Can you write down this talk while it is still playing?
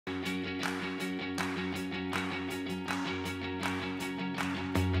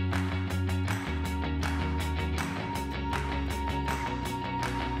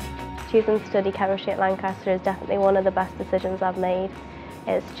choosing to study chemistry at Lancaster is definitely one of the best decisions I've made.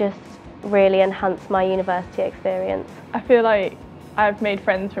 It's just really enhanced my university experience. I feel like I've made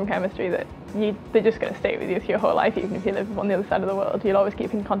friends from chemistry that they're just going to stay with you your whole life, even if you live on the other side of the world. You'll always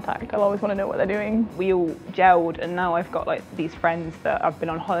keep in contact. I'll always want to know what they're doing. We all gelled, and now I've got like these friends that I've been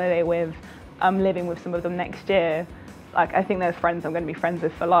on holiday with. I'm living with some of them next year. Like, I think they're friends I'm going to be friends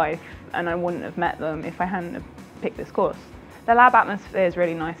with for life, and I wouldn't have met them if I hadn't have picked this course. The lab atmosphere is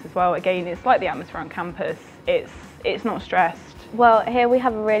really nice as well. Again, it's like the atmosphere on campus. It's not stressed. Well, here we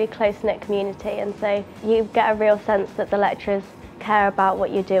have a really close-knit community, and so you get a real sense that the lecturers care about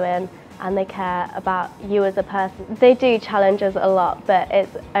what you're doing and they care about you as a person. They do challenge us a lot, but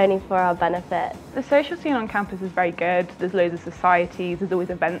it's only for our benefit. The social scene on campus is very good. There's loads of societies, there's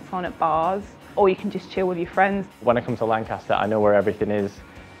always events on at bars, or you can just chill with your friends. When I come to Lancaster, I know where everything is.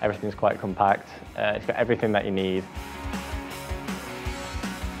 Everything's quite compact. It's got everything that you need.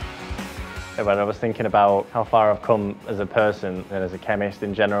 When I was thinking about how far I've come as a person and as a chemist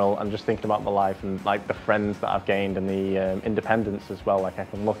in general, and just thinking about my life and like the friends that I've gained and the independence as well, like I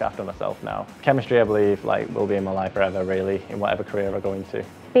can look after myself now. Chemistry, I believe, will be in my life forever, really, in whatever career I go into.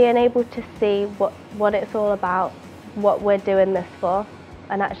 Being able to see what it's all about, what we're doing this for,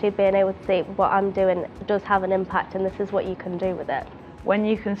 and actually being able to see what I'm doing does have an impact, and this is what you can do with it. When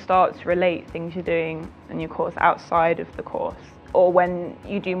you can start to relate things you're doing in your course outside of the course, or when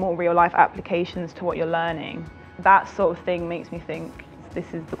you do more real-life applications to what you're learning, that sort of thing makes me think,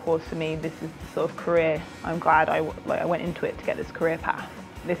 this is the course for me, this is the sort of career I'm glad I went into it to get this career path.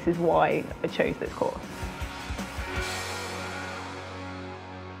 This is why I chose this course.